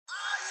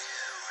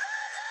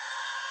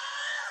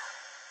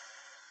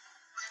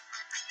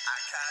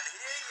Can't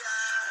hear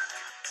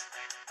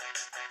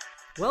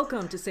ya.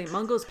 Welcome to St.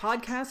 Mungo's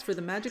podcast for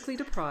the magically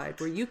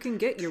deprived, where you can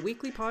get your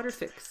weekly Potter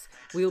fix.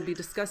 We will be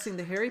discussing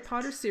the Harry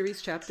Potter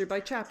series chapter by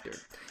chapter.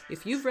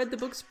 If you've read the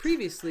books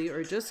previously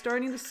or just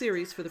starting the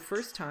series for the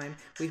first time,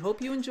 we hope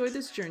you enjoy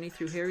this journey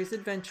through Harry's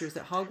adventures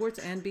at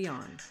Hogwarts and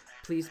beyond.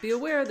 Please be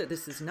aware that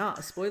this is not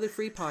a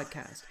spoiler-free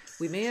podcast.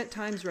 We may at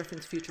times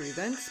reference future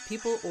events,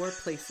 people, or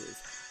places.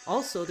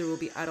 Also, there will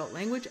be adult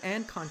language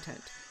and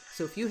content.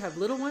 So if you have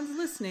little ones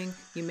listening,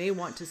 you may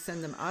want to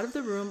send them out of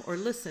the room or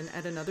listen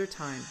at another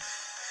time.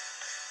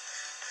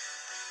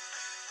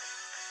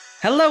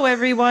 Hello,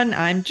 everyone.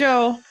 I'm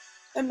Joe.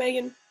 I'm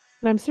Megan.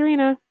 And I'm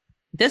Serena.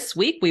 This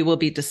week, we will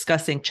be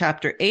discussing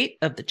Chapter 8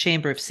 of the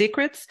Chamber of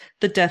Secrets,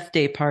 the Death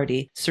Day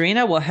Party.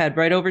 Serena will head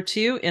right over to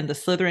you in the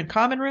Slytherin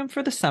Common Room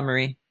for the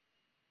summary.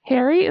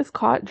 Harry is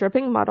caught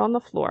dripping mud on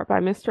the floor by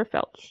Mr.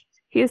 Filch.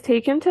 He is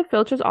taken to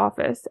Filch's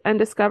office and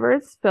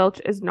discovers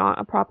Filch is not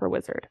a proper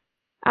wizard.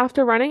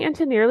 After running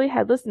into nearly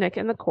headless Nick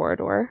in the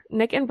corridor,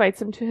 Nick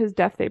invites him to his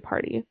Death Day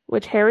party,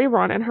 which Harry,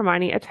 Ron, and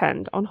Hermione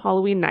attend on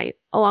Halloween night,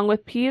 along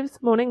with Peeves,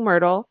 Moaning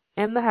Myrtle,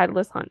 and the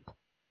Headless Hunt.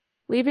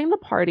 Leaving the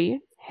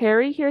party,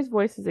 Harry hears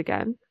voices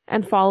again,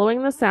 and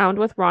following the sound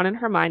with Ron and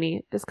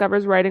Hermione,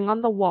 discovers writing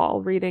on the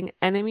wall reading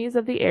 "Enemies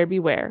of the Air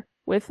Beware,"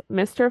 with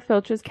Mr.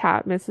 Filch's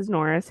cat, Mrs.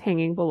 Norris,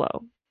 hanging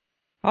below.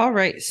 All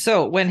right.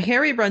 So when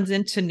Harry runs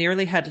into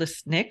nearly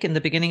headless Nick in the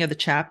beginning of the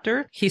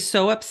chapter, he's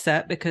so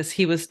upset because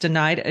he was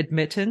denied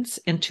admittance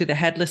into the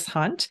Headless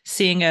Hunt,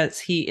 seeing as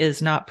he is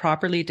not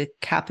properly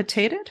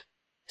decapitated.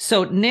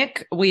 So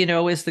Nick, we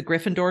know, is the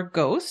Gryffindor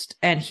ghost,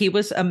 and he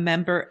was a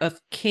member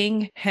of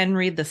King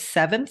Henry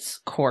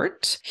VII's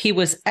court. He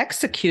was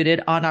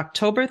executed on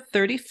October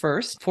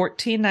 31st,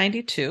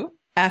 1492.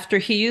 After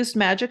he used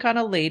magic on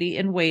a lady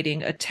in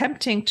waiting,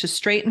 attempting to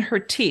straighten her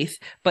teeth,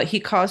 but he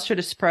caused her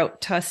to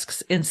sprout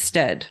tusks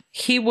instead.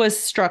 He was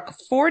struck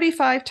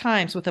 45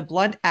 times with a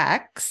blunt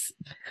axe,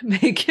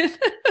 Megan,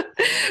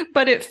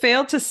 but it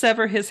failed to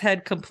sever his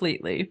head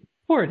completely.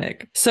 Poor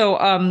Nick.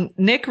 So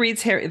Nick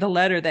reads Harry the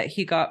letter that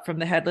he got from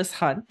the Headless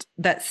Hunt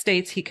that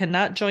states he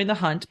cannot join the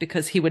hunt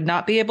because he would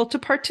not be able to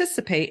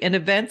participate in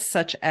events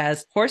such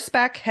as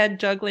horseback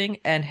head juggling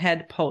and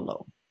head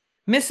polo.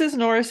 Mrs.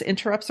 Norris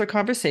interrupts their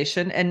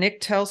conversation, and Nick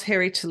tells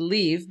Harry to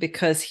leave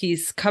because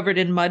he's covered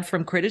in mud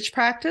from Quidditch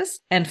practice,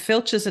 and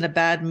Filch is in a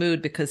bad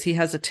mood because he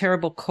has a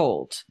terrible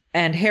cold.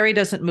 And Harry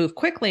doesn't move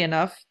quickly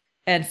enough,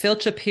 and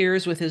Filch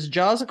appears with his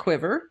jaws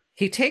a-quiver.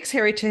 He takes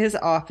Harry to his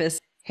office.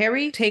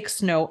 Harry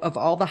takes note of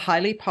all the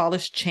highly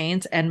polished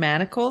chains and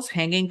manacles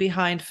hanging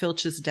behind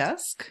Filch's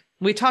desk.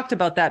 We talked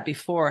about that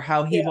before,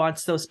 how he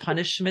wants those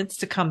punishments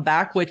to come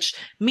back, which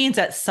means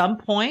at some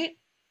point,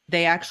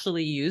 they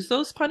actually use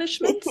those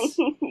punishments.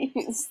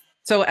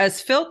 So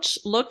as Filch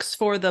looks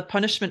for the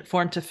punishment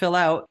form to fill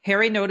out,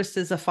 Harry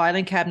notices a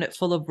filing cabinet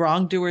full of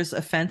wrongdoers'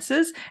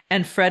 offenses,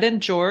 and Fred and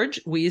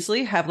George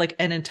Weasley have like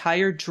an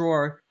entire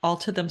drawer all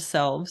to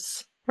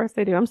themselves. Of course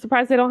they do. I'm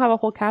surprised they don't have a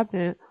whole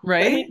cabinet.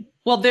 Right?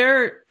 Well,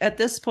 at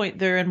this point,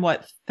 they're in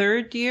what,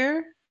 third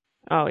year?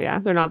 Oh yeah,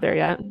 they're not there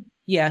yet.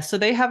 Yeah, so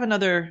they have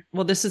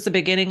this is the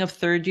beginning of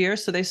third year,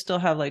 so they still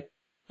have like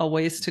a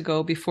ways to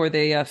go before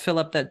they fill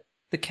up the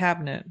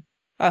cabinet.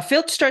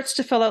 Filch starts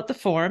to fill out the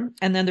form,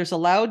 and then there's a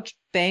loud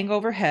bang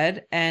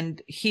overhead,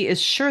 and he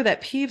is sure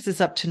that Peeves is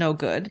up to no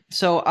good.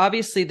 So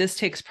obviously this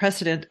takes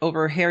precedent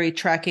over Harry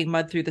tracking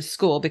mud through the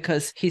school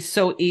because he's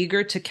so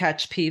eager to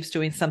catch Peeves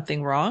doing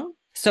something wrong.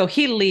 So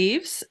he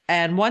leaves,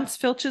 and once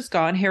Filch is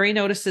gone, Harry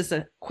notices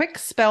a quick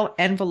spell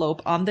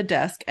envelope on the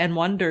desk and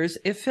wonders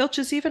if Filch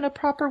is even a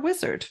proper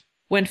wizard.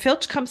 When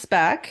Filch comes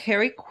back,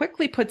 Harry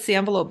quickly puts the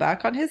envelope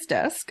back on his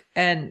desk,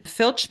 and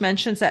Filch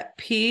mentions that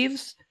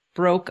Peeves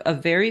broke a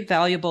very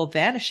valuable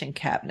vanishing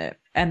cabinet,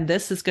 and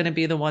this is going to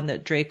be the one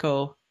that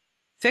Draco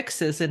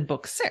fixes in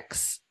book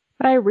 6.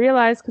 But I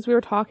realized, because we were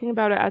talking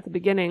about it at the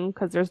beginning,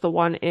 because there's the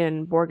one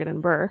in Borgin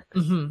and Burke,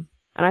 and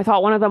I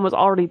thought one of them was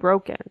already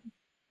broken,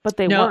 but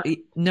they weren't.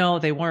 No,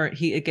 they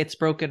weren't. It gets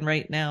broken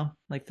right now,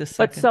 like this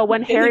second. But so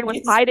when Harry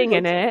was hiding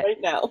in it, right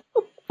now.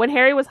 when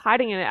Harry was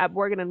hiding in it at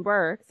Borgin and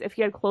Burke's, if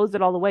he had closed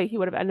it all the way, he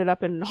would have ended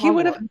up in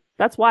Hogwarts.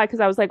 That's why, because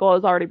I was like, well, it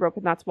was already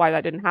broken. That's why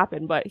that didn't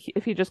happen. But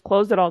if he just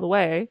closed it all the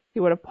way, he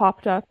would have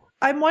popped up.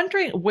 I'm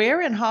wondering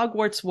where in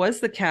Hogwarts was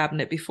the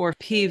cabinet before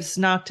Peeves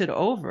knocked it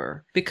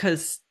over?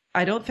 Because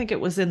I don't think it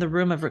was in the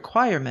room of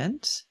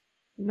requirement.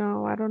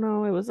 No, I don't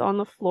know. It was on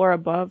the floor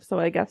above. So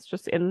I guess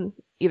just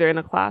either in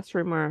a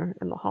classroom or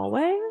in the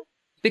hallway.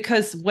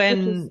 Because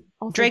when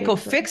Draco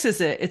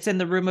fixes it, it's in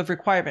the room of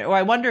requirement. Or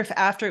I wonder if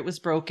after it was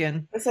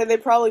broken. I say they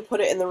probably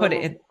put it in the room of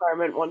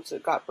requirement once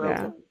it got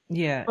broken.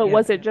 Yeah. But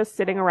was it just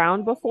sitting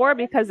around before?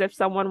 Because if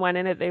someone went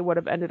in it, they would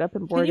have ended up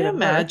in Borgin. Can you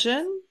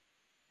imagine?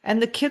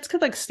 And the kids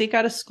could like sneak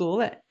out of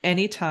school at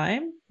any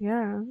time.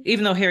 Yeah.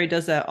 Even though Harry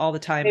does that all the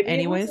time anyways.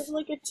 Maybe it was in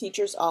like a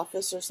teacher's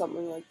office or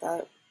something like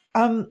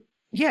that.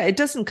 Yeah, it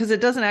doesn't, because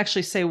it doesn't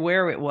actually say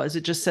where it was.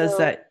 It just says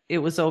that it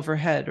was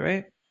overhead,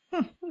 right?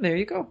 There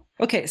you go.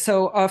 Okay,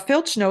 so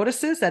Filch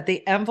notices that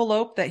the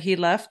envelope that he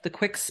left, the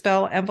quick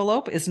spell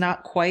envelope, is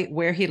not quite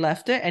where he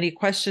left it, and he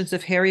questions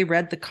if Harry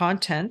read the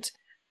content.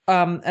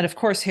 And of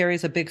course,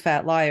 Harry's a big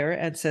fat liar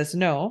and says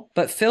no,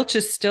 but Filch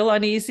is still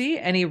uneasy,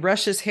 and he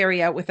rushes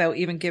Harry out without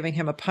even giving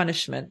him a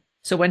punishment.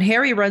 So when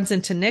Harry runs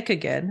into Nick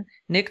again,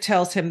 Nick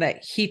tells him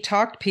that he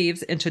talked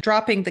Peeves into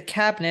dropping the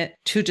cabinet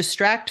to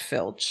distract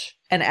Filch.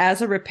 And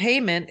as a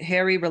repayment,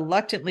 Harry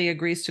reluctantly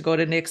agrees to go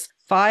to Nick's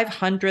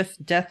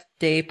 500th death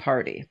day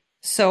party.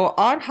 So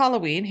on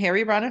Halloween,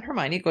 Harry, Ron, and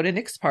Hermione go to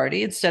Nick's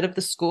party instead of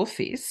the school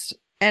feast.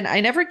 And I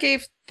never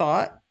gave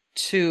thought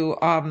to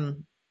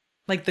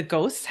like the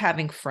ghosts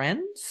having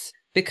friends,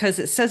 because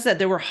it says that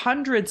there were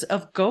hundreds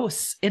of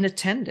ghosts in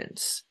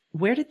attendance.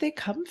 Where did they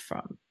come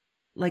from?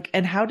 Like,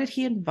 and how did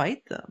he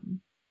invite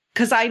them?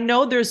 Because I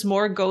know there's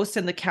more ghosts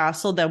in the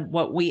castle than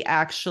what we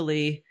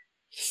actually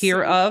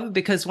hear of,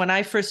 because when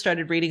I first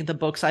started reading the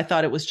books, I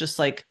thought it was just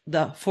like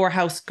the four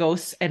house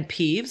ghosts and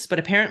Peeves, but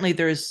apparently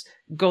there's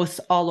ghosts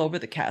all over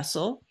the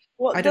castle.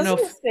 Well, I don't know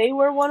if say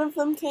where one of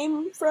them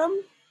came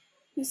from.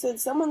 He said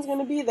someone's going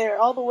to be there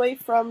all the way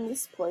from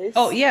this place.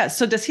 Oh yeah,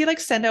 so does he like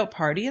send out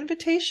party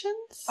invitations?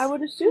 I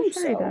would assume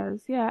so. He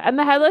does, yeah. And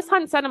the Headless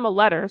Hunt sent him a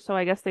letter, so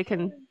I guess they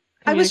can.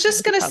 I was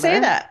just going to say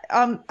that.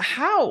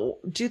 How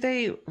do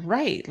they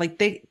write? Like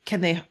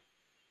can they?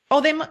 Oh,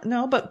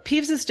 no, but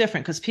Peeves is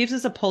different because Peeves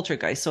is a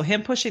poltergeist. So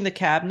him pushing the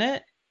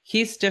cabinet,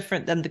 he's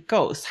different than the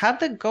ghost. How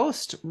did the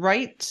ghost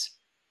write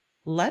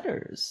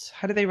letters?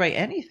 How do they write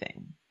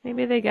anything?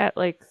 Maybe they get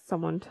like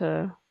someone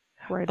to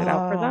write it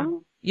out for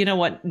them. You know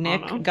what?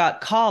 Nick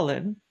got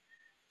Colin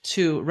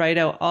to write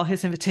out all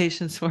his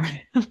invitations for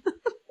him. And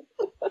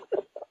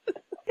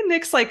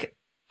Nick's like,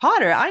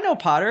 Potter, I know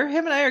Potter.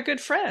 Him and I are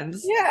good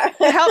friends. Yeah.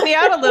 Help me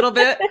out a little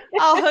bit.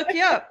 I'll hook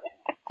you up.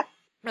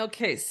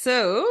 Okay,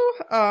 so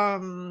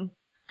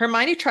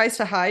Hermione tries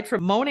to hide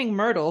from Moaning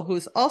Myrtle,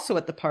 who's also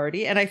at the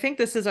party. And I think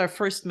this is our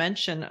first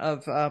mention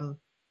of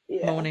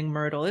Moaning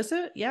Myrtle, is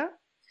it? Yeah.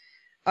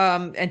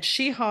 And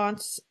she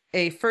haunts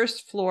a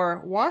first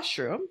floor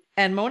washroom.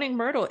 And Moaning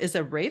Myrtle is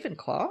a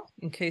Ravenclaw,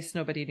 in case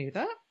nobody knew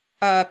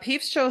that.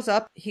 Peeves shows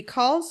up. He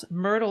calls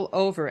Myrtle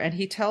over and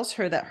he tells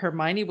her that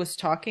Hermione was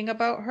talking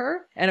about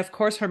her. And of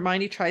course,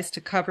 Hermione tries to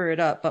cover it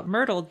up, but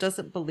Myrtle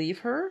doesn't believe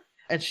her.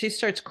 And she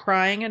starts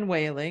crying and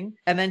wailing.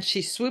 And then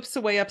she swoops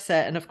away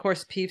upset. And of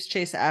course, Peeves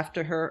chases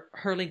after her,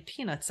 hurling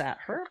peanuts at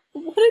her.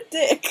 What a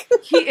dick.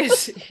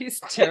 He's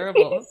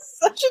terrible. He's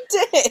such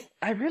a dick.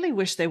 I really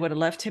wish they would have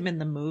left him in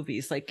the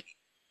movies. Like,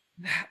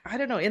 I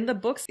don't know. In the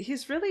books,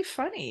 he's really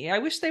funny. I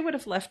wish they would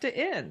have left it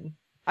in.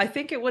 I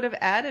think it would have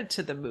added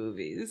to the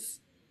movies.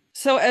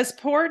 So as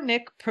poor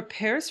Nick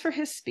prepares for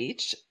his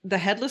speech, the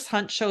Headless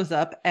Hunt shows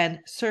up, and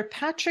Sir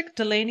Patrick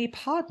Delaney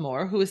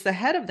Podmore, who is the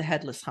head of the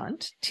Headless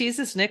Hunt,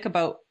 teases Nick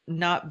about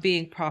not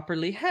being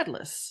properly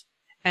headless.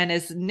 And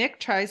as Nick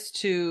tries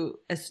to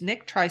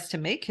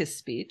make his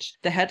speech,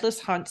 the Headless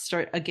Hunt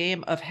start a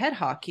game of head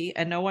hockey,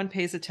 and no one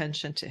pays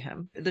attention to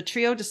him. The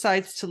trio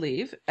decides to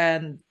leave,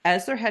 and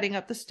as they're heading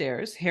up the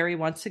stairs, Harry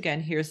once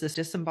again hears this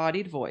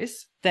disembodied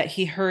voice that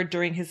he heard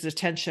during his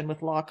detention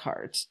with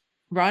Lockhart.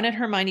 Ron and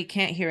Hermione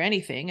can't hear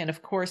anything, and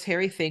of course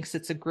Harry thinks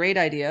it's a great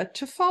idea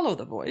to follow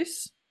the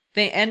voice.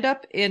 They end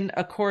up in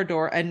a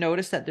corridor and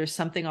notice that there's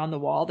something on the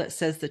wall that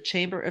says the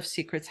Chamber of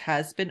Secrets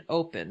has been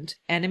opened.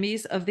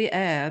 Enemies of the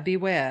air,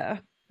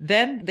 beware.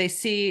 Then they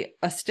see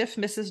a stiff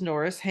Mrs.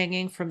 Norris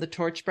hanging from the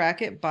torch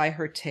bracket by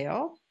her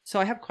tail. So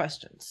I have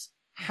questions.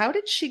 How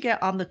did she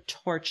get on the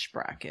torch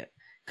bracket?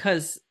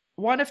 Because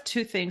one of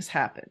two things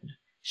happened.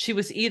 She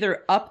was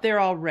either up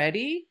there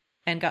already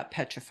and got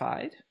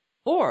petrified,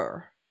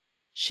 or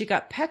she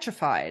got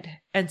petrified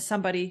and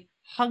somebody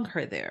hung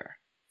her there.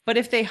 But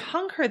if they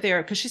hung her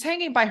there, because she's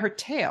hanging by her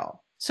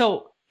tail.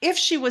 So if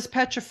she was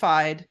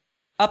petrified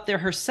up there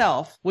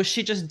herself, was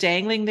she just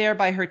dangling there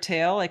by her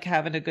tail, like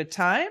having a good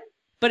time?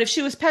 But if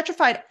she was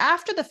petrified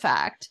after the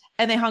fact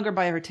and they hung her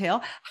by her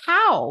tail,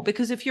 how?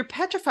 Because if you're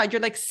petrified,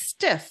 you're like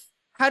stiff.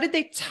 How did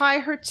they tie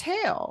her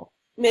tail?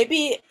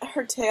 Maybe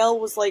her tail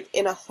was like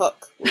in a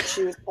hook when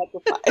she was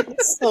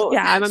petrified. So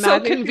yeah, I'm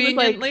imagining so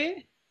conveniently. She was,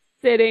 like,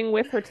 sitting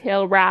with her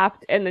tail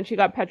wrapped, and then she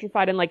got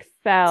petrified and like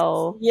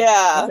fell.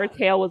 Yeah. Her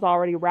tail was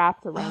already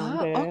wrapped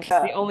around it. Okay.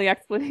 That's the only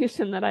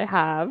explanation that I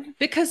have.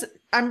 Because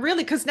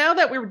now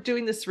that we're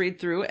doing this read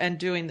through and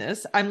doing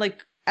this, I'm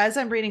like, as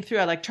I'm reading through,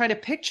 I like trying to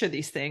picture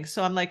these things.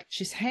 So I'm like,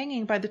 she's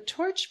hanging by the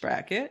torch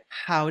bracket.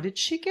 How did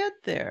she get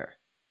there?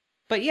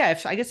 But yeah,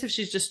 I guess if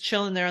she's just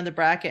chilling there on the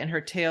bracket and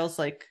her tail's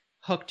like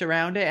hooked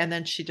around it, and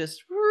then she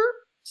just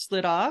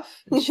slid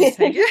off and she's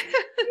hanging.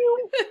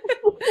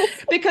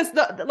 Because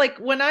like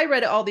when I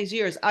read it all these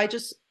years, I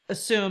just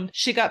assumed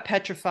she got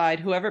petrified.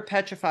 Whoever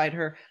petrified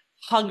her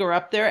hung her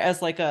up there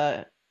as like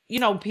a,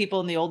 people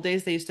in the old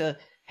days, they used to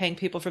hang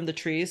people from the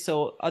trees.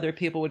 So other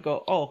people would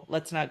go, oh,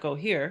 let's not go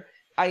here.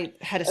 I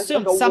had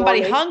assumed like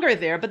somebody hung her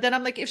there, but then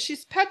I'm like, if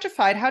she's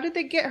petrified, how did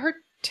they get her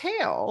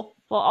tail?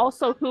 Well,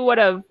 also who would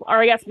have,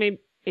 or I guess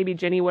maybe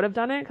Ginny would have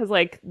done it, because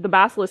like the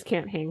basilisk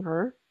can't hang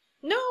her.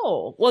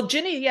 No. Well,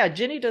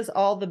 Ginny does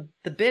all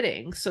the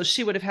bidding, so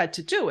she would have had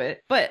to do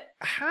it. But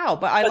how?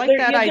 But I like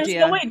that There's idea.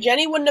 no way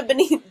Jenny wouldn't have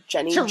been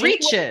Jenny to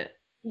reach it.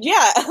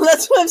 Yeah,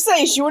 that's what I'm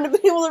saying. She wouldn't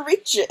have been able to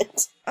reach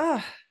it.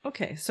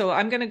 Okay. So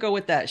I'm going to go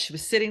with that. She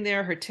was sitting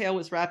there. Her tail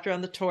was wrapped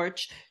around the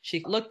torch. She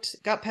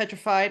got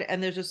petrified,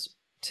 and they're just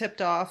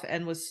tipped off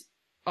and was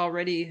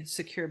already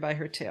secured by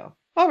her tail.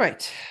 All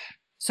right.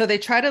 So they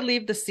try to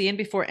leave the scene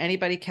before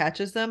anybody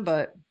catches them,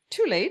 but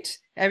too late.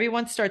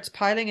 Everyone starts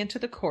piling into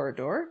the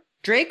corridor.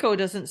 Draco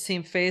doesn't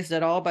seem fazed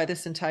at all by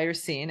this entire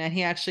scene, and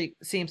he actually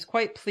seems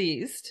quite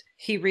pleased.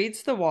 He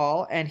reads the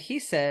wall and he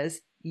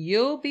says,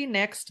 "You'll be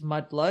next,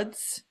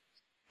 mudbloods."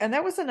 And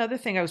that was another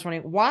thing I was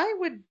wondering. Why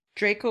would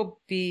Draco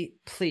be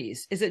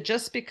pleased? Is it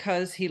just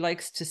because he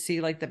likes to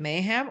see like the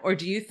mayhem? Or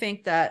do you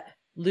think that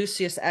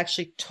Lucius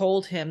actually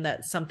told him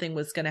that something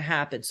was going to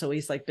happen, so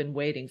he's like been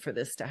waiting for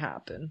this to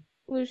happen?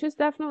 Lucius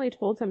definitely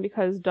told him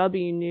because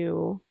W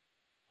knew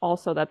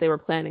also that they were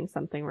planning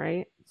something,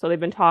 right? So they've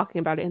been talking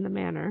about it in the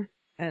manor.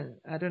 And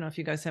I don't know if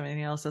you guys have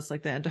anything else. That's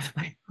like the end of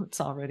my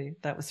notes already.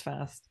 That was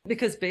fast.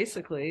 Because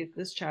basically,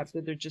 this chapter,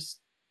 they're just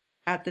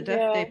at the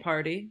Death Day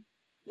party.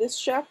 This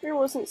chapter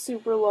wasn't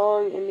super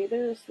long, and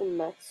neither is the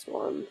next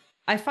one.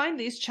 I find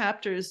these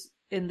chapters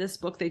in this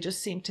book, they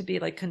just seem to be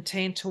like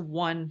contained to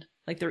one,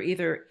 like they're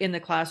either in the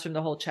classroom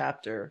the whole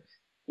chapter,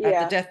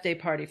 at the Death Day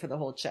party for the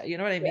whole chat. You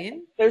know what I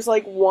mean? There's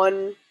like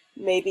one,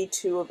 maybe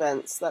two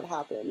events that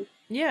happen.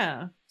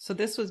 Yeah. So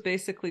this was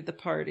basically the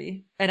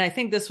party. And I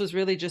think this was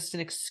really just an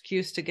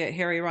excuse to get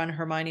Harry, Ron, and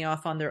Hermione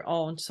off on their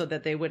own so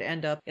that they would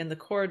end up in the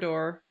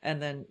corridor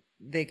and then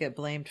they get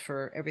blamed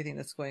for everything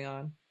that's going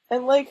on.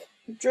 And like,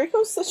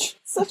 Draco's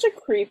such a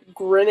creep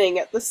grinning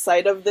at the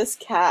sight of this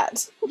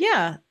cat.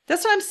 Yeah.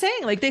 That's what I'm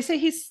saying. Like, they say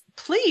he's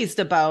pleased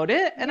about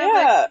it. And I'm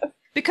like,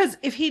 because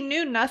if he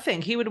knew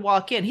nothing, he would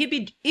walk in. He'd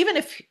be, even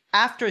if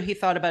after he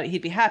thought about it,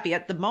 he'd be happy.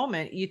 At the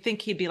moment, you'd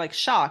think he'd be like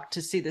shocked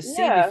to see the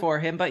scene before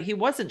him, but he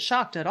wasn't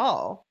shocked at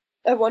all.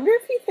 I wonder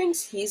if he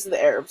thinks he's the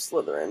heir of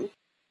Slytherin.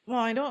 Well,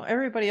 I know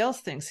everybody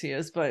else thinks he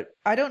is, but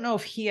I don't know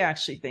if he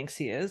actually thinks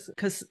he is,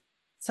 because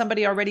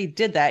somebody already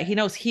did that. He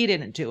knows he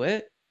didn't do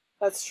it.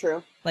 That's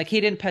true. Like, he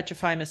didn't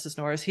petrify Mrs.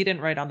 Norris. He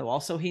didn't write on the wall,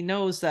 so he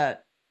knows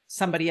that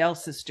somebody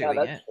else is doing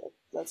it. True.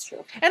 That's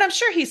true. And I'm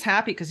sure he's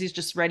happy because he's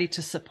just ready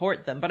to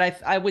support them. But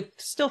I would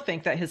still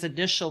think that his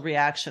initial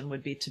reaction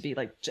would be to be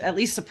like at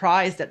least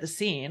surprised at the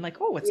scene.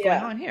 Like, oh, what's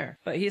going on here?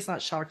 But he's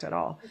not shocked at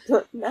all.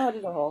 Not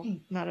at all.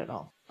 Not at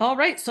all. All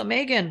right. So,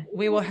 Megan,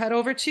 we will head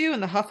over to you in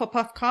the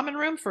Hufflepuff Common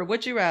Room for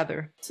Would You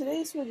Rather.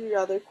 Today's Would You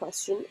Rather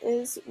question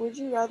is, would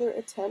you rather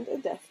attend a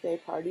Death Day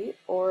party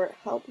or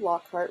help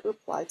Lockhart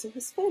reply to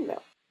his fan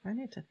mail? I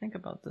need to think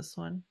about this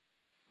one.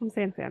 I'm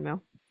saying fan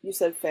mail. You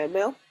said fan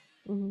mail?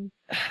 Mm-hmm.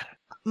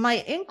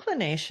 My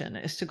inclination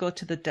is to go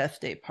to the Death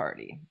Day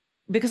party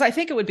because I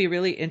think it would be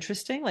really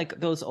interesting, like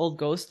those old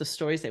ghosts, the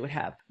stories they would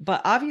have.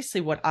 But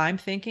obviously what I'm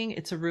thinking,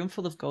 it's a room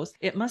full of ghosts.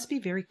 It must be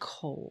very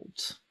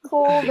cold.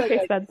 Cold,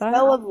 like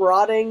smell of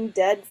rotting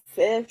dead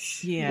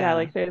fish. Yeah,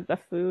 like there's the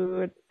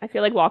food. I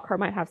feel like Lockhart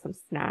might have some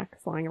snacks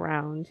lying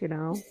around, you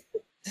know?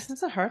 This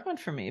is a hard one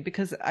for me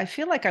because I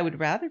feel like I would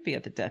rather be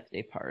at the Death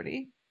Day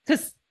party.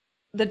 Because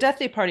the Death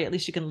Day party, at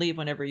least you can leave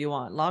whenever you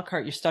want.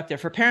 Lockhart, you're stuck there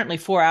for apparently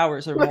 4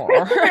 hours or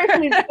more. 4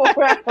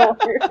 hours.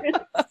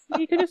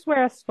 You could just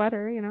wear a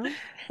sweater, you know?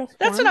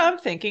 That's what I'm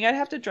thinking. I'd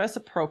have to dress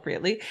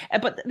appropriately.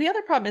 But the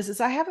other problem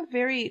is I have a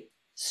very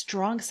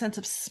strong sense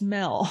of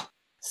smell.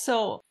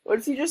 So what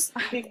if you just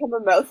become a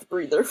mouth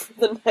breather for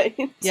the night?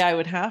 Yeah, I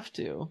would have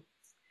to.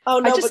 Oh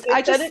no, but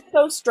they said it's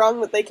so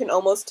strong that they can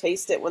almost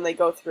taste it when they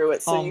go through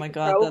it. So you can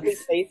probably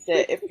taste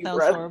it if you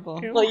sounds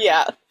horrible. Well,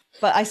 yeah.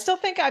 But I still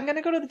think I'm going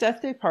to go to the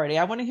Death Day party.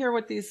 I want to hear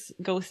what these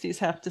ghosties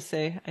have to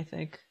say, I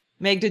think.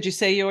 Meg, did you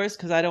say yours?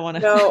 Because I don't want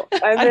to. No,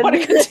 I want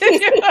to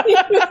continue.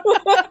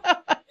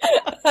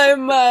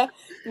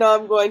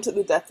 I'm going to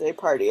the Death Day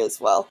party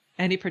as well.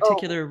 Any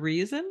particular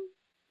reason?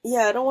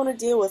 Yeah, I don't want to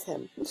deal with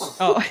him.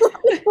 Oh.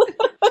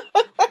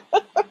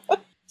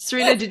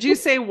 Serena, did you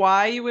say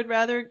why you would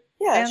rather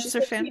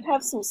answer fan? You'd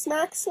have some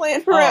snacks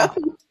laying around.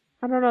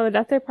 I don't know. The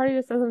Death Day party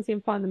just doesn't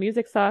seem fun. The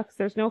music sucks.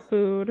 There's no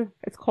food.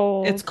 It's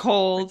cold. It's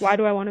cold. Like, why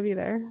do I want to be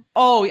there?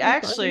 Oh,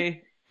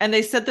 actually. And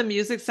they said the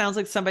music sounds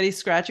like somebody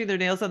scratching their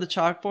nails on the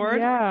chalkboard.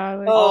 Yeah.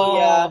 Like,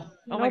 yeah.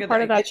 Oh my God.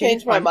 Part of that I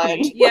changed my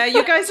mind. Yeah,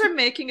 you guys are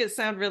making it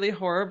sound really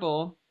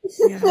horrible.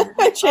 Yeah.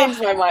 I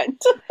changed my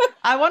mind.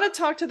 I want to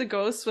talk to the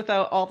ghosts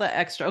without all the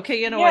extra. Okay,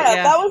 you know what?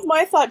 Yeah, that was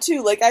my thought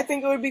too. Like, I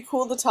think it would be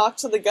cool to talk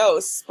to the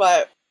ghosts,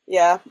 but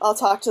yeah, I'll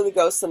talk to the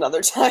ghosts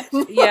another time.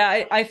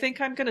 Yeah, I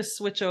think I'm going to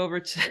switch over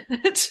to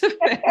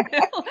Fanmail.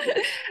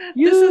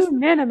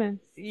 Unanimous.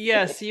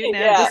 Yes,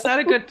 unanimous. It's not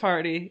a good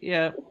party.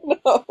 Yeah.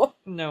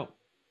 No.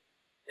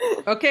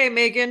 Okay,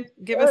 Megan,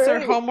 give us our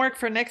homework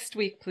for next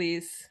week,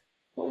 please.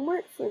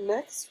 Homework for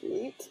next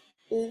week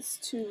is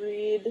to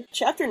read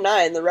Chapter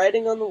 9, The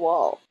Writing on the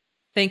Wall.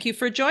 Thank you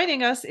for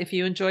joining us. If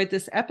you enjoyed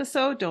this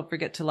episode, don't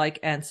forget to like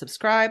and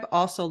subscribe.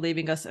 Also,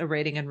 leaving us a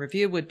rating and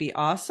review would be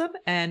awesome,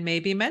 and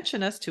maybe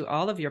mention us to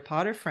all of your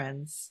Potter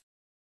friends.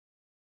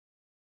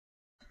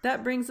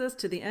 That brings us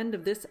to the end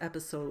of this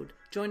episode.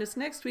 Join us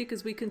next week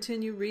as we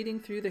continue reading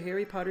through the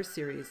Harry Potter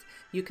series.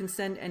 You can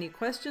send any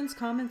questions,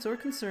 comments, or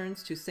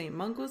concerns to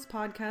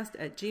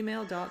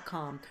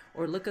stmungospodcast@gmail.com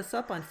or look us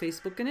up on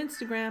Facebook and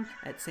Instagram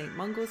at St.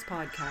 Mungo's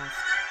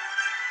Podcast.